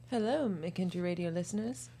Hello, McKinty Radio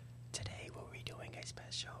listeners. Today we'll be doing a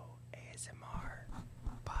special ASMR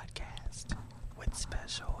podcast with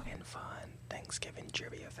special and fun Thanksgiving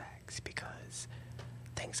trivia facts because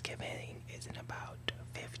Thanksgiving is in about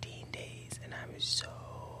 15 days and I'm so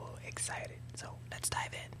excited. So let's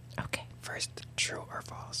dive in. Okay. First, true or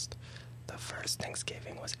false? The first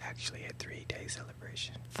Thanksgiving was actually a 3-day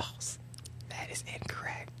celebration. False. That is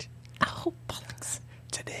incorrect. Oh, bollocks.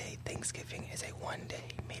 Today, Thanksgiving is a 1-day,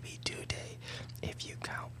 maybe 2-day, if you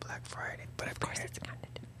count Black Friday. But of course it's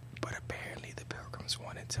counted. But apparently the Pilgrims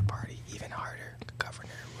wanted to party even harder. Governor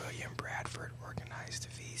William Bradford organized the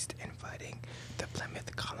feast, inviting the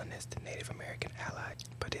Plymouth colonist Native American ally.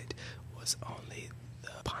 But it was only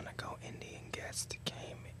the Ponaco Indian guests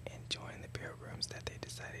came and joined the Pilgrims that they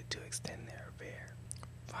decided to extend their affair.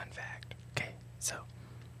 Fun fact. Okay, so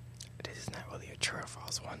this is not really a true or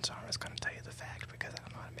false one, so I'm just going to tell you the fact because I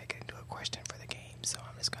don't know how to make it into a question for the game, so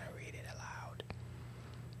I'm just going to read it aloud.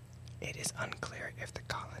 It is unclear if the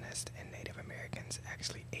colonists and Native Americans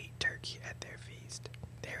actually ate turkey at their feast.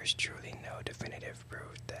 There is truly no definitive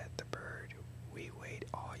proof that the bird we wait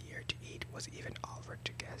all year to eat was even offered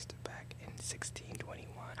to guests back in 1621.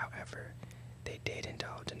 However, they did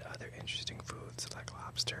indulge in other interesting foods like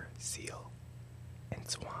lobster, seal, and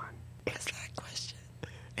swan. What's that question?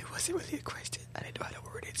 It wasn't really a question. I didn't know how to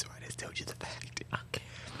word it, so I just told you the fact. Okay,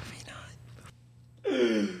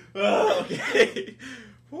 moving on. Okay.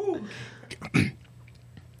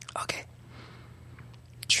 Okay.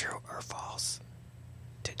 True or false?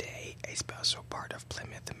 Today, a special part of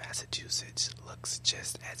Plymouth, Massachusetts looks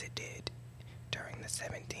just as it did during the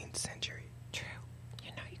 17th century. True.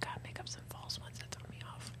 You know you gotta make up some false ones that throw me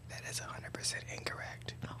off. That is 100%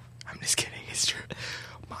 incorrect. Oh. I'm just kidding, it's true.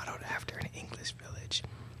 Modeled after an English village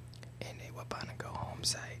in a Wabanako home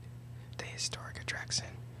site, the historic attraction,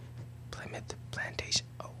 Plymouth Plantation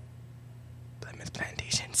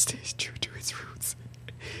stays true to its roots.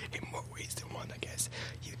 In more ways than one, I guess.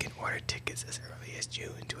 You can order tickets as early as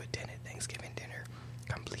June to attend a Thanksgiving dinner,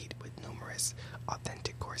 complete with numerous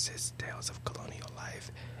authentic courses, tales of colonial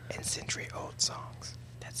life, and century-old songs.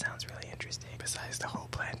 That sounds really interesting, besides the whole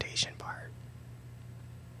plantation part.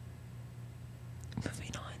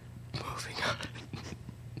 Moving on.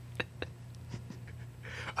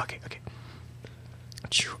 Okay.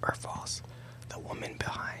 True or false? The woman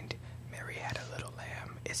behind Mary Had a Little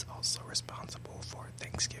Lamb is also responsible for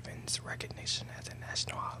Thanksgiving's recognition as a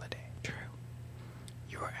national holiday. True.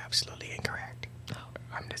 You are absolutely incorrect. Oh.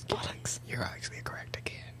 I'm just kidding. Bollocks. You're actually correct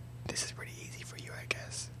again. This is pretty easy for you, I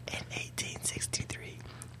guess. In 1863,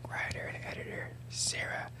 writer and editor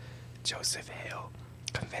Sarah Joseph Hale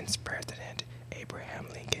convinced President Abraham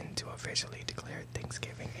Lincoln to officially declare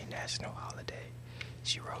Thanksgiving a national holiday.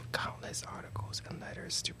 She wrote countless articles and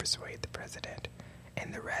letters to persuade the president,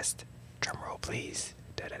 and the rest, drumroll please,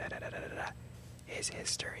 is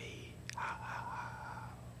history.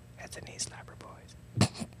 That's a knee slapper, boys.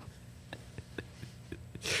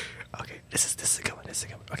 Okay, this is a good one.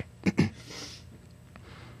 Okay.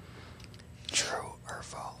 True or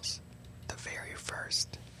false? The very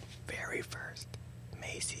first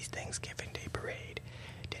Macy's Thanksgiving Day Parade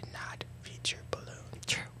did not feature balloons.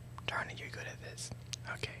 True. Darn it, you're good at this.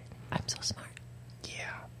 Okay. I'm so smart.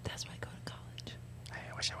 Yeah. That's why I go to college.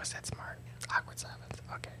 I wish I was that smart. Awkward silence.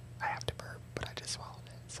 Okay. I have to burp, but I just swallowed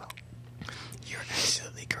it. So, you're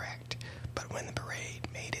absolutely correct. But when the parade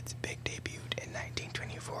made its big debut in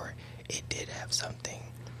 1924, it did have something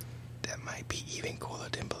that might be even cooler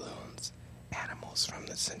than balloons. Animals from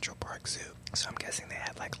the Central Park Zoo. So I'm guessing they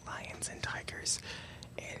had like lions and tigers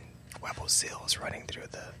and Weppel seals running through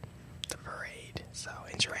the parade. So,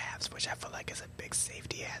 and giraffes, which I feel like is a big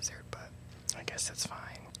safety hazard, but I guess that's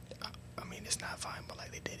fine. I mean, it's not fine, but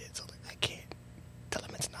like they did it, so like I can't tell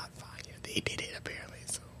them it's not fine. You know, they did it apparently,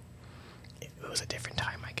 so it was a different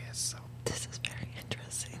time, I guess. So This is very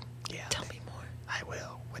interesting. yeah, Tell me more. I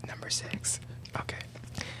will with number 6. Okay,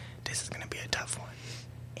 this is gonna be a tough one.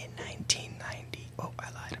 In 1990, oh,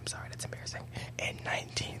 I lied. I'm sorry, that's embarrassing. In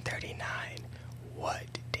 1939, what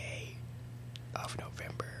day of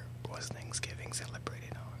November was Thanksgiving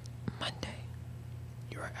celebrated on? Monday.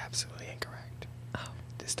 You are absolutely incorrect. Oh.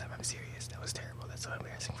 This time I'm serious. That was terrible. That's so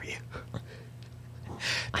embarrassing for you.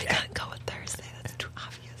 I can't go with Thursday. That's too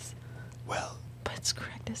obvious. Well, But it's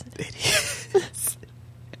correct, isn't it? it is.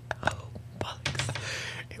 Oh, bollocks.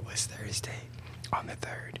 It was Thursday on the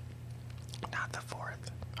 3rd, not the 4th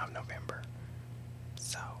of November.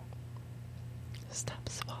 So, Stop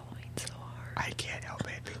swallowing so hard. I can't help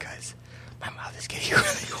it because my mouth is getting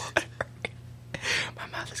really watery. My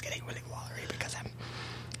mouth is getting really watery because I'm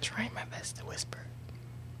trying my best to whisper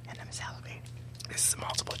and I'm salivating. This is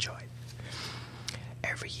multiple choice.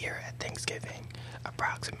 Every year at Thanksgiving,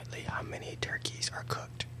 approximately how many turkeys are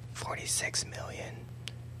cooked? 46 million,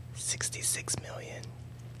 66 million,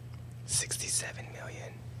 67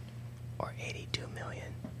 million, or 82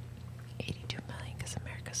 million? 82 million, because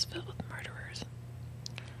America's filled with murderers.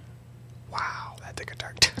 Wow, that took a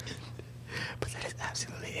dark turn. But that is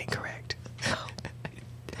absolutely incorrect.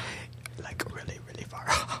 Like, really, really far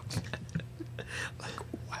off. Like,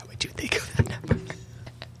 why would you think of that number?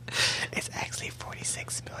 It's actually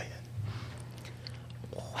 46 million.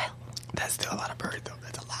 Well, that's still a lot of bird, though.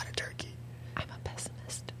 That's a lot of turkey. I'm a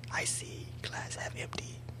pessimist. I see glass half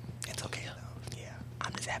empty. It's okay, though. Yeah.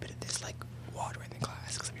 I'm just happy that there's, like, water in the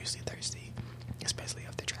glass, because I'm usually thirsty, especially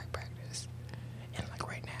after track practice. And, like,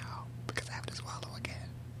 right now, because I have to swallow again.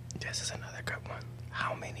 This is another good one.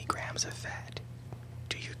 How many grams of fat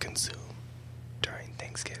do you consume during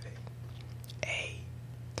Thanksgiving? A,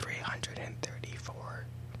 334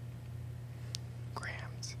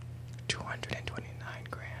 grams, 229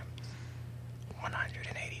 grams,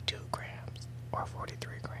 182 grams, or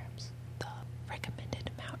 43 grams. The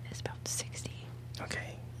recommended amount is about 60.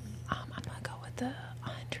 Okay. I'm gonna go with the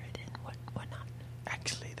 100 and whatnot.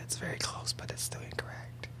 Actually, that's very close, but it's still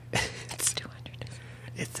incorrect. It's 200.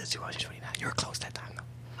 It's the 229. You were close that time, though.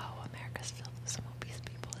 Oh, America's filled with some obese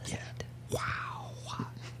people, isn't it? Wow.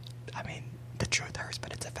 I mean, the truth hurts,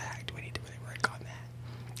 but it's a fact. We need to really work on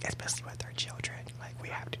that, especially with our children. Like, we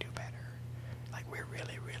have to do better. Like, we're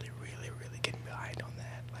really, really, really, really getting behind on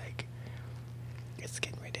that. Like, it's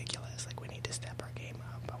getting ridiculous. Like, we need to step our game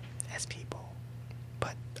up as people.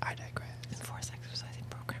 But I digress. Enforce exercising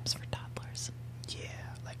programs for toddlers. Yeah,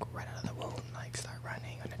 like, right out of the womb, like, start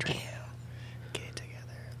running on a treadmill. Get it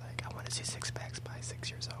together. Like, I want to see 6 packs by 6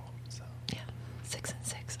 years old. So yeah, 6 and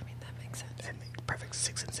 6. I mean, that makes sense. That makes perfect.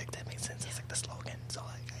 6 and 6. That makes sense. It's like the slogan. So,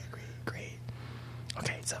 like, I agree. Great.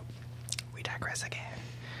 Okay, so we digress again.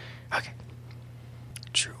 Okay.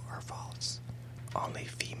 True or false? Only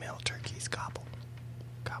female turkeys gobble.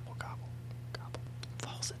 Gobble, gobble, gobble.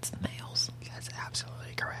 False. It's the males. That's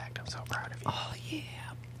absolutely correct. I'm so proud of you. Oh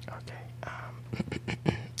yeah. Okay.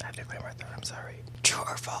 I have to clear my throat. I'm sorry. True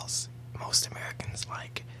or false? Most Americans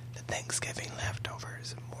like the Thanksgiving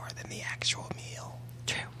leftovers more than the actual meal.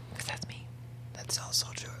 True, because that's me. That's also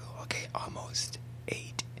true. Okay, almost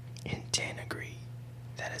 8 in 10 agree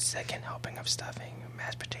that a second helping of stuffing,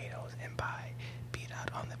 mashed potatoes, and pie beat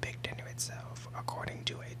out on the big dinner itself, according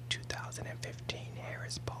to a 2015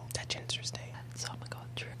 Harris poll. That's interesting. So I'm gonna go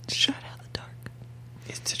with true. Shut out the dark.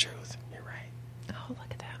 It's the truth. You're right. Oh,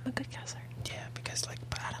 look at that. I'm a good guesser. Yeah, because, like,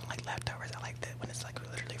 but I don't like leftovers. I like that when it's, like,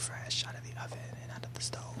 literally fresh out of the oven and out of the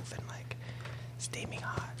stove and, like, steaming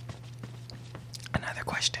hot. Another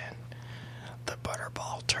question. The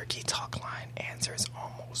Butterball Turkey Talk Line answers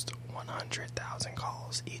almost 100,000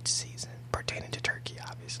 calls each season, pertaining to turkey,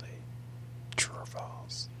 obviously. True or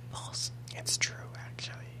false? False. It's true,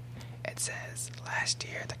 actually. It says, last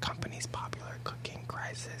year, the company's popular cooking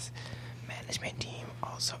crisis management team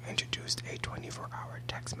also introduced a 24-hour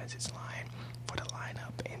text message line for the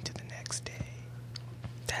lineup into the next day.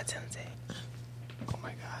 That's insane. Oh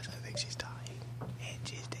my gosh, I think she's dying. And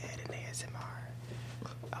she's dead in ASMR.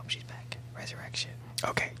 Oh, she's back. Resurrection.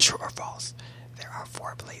 Okay, true or false? There are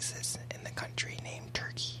 4 places in the country named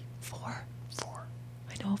Turkey. 4? 4.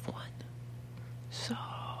 I know of 1. So,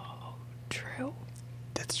 true?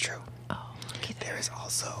 That's true. Oh, okay. There is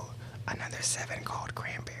also another 7 called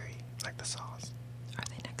Cranberry, like the sauce. Are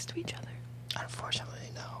they next to each other? Unfortunately,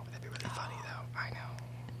 no. That'd be really funny, though. I know.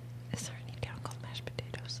 Is there any town called mashed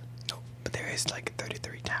potatoes? No, but there is like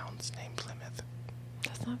 33 towns named Plymouth.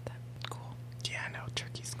 That's not that cool. Yeah, I know.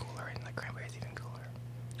 Turkey's cooler and like Cranberry's even cooler.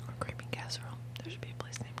 Or creamy casserole. There should be a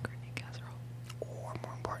place named creamy casserole. Or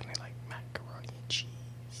more importantly, like macaroni and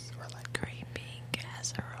cheese. Or like creamy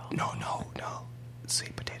casserole. No.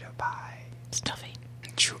 Sweet potato pie. Stuffing.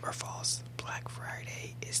 True or false? Black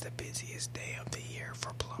Friday is the busiest day of the year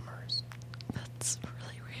for plumbers. That's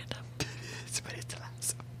really random. But it's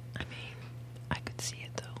awesome. I mean, I could see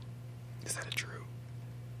it though. Is that a true?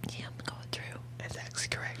 Yeah, I'm going true. That's actually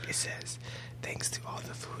correct. It says, thanks to all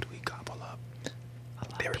the food we gobble up. A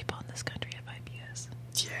lot of people in this country have IBS.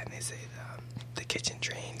 Yeah, and they say the kitchen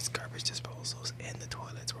drains, garbage disposals, and the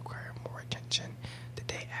toilets require more attention the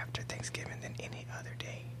day after Thanksgiving than any other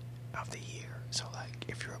day of the year. So, like,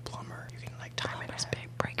 if you're a plumber, you can, like, time Plumbers it.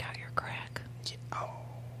 break out your crack. Yeah,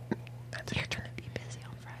 that's You're going to be busy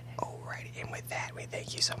on Friday. Alright, and with that, we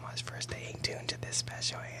thank you so much for staying tuned to this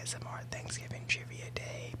special ASMR Thanksgiving Trivia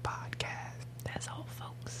Day podcast. That's all,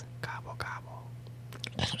 folks. Gobble, gobble.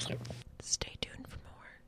 Stay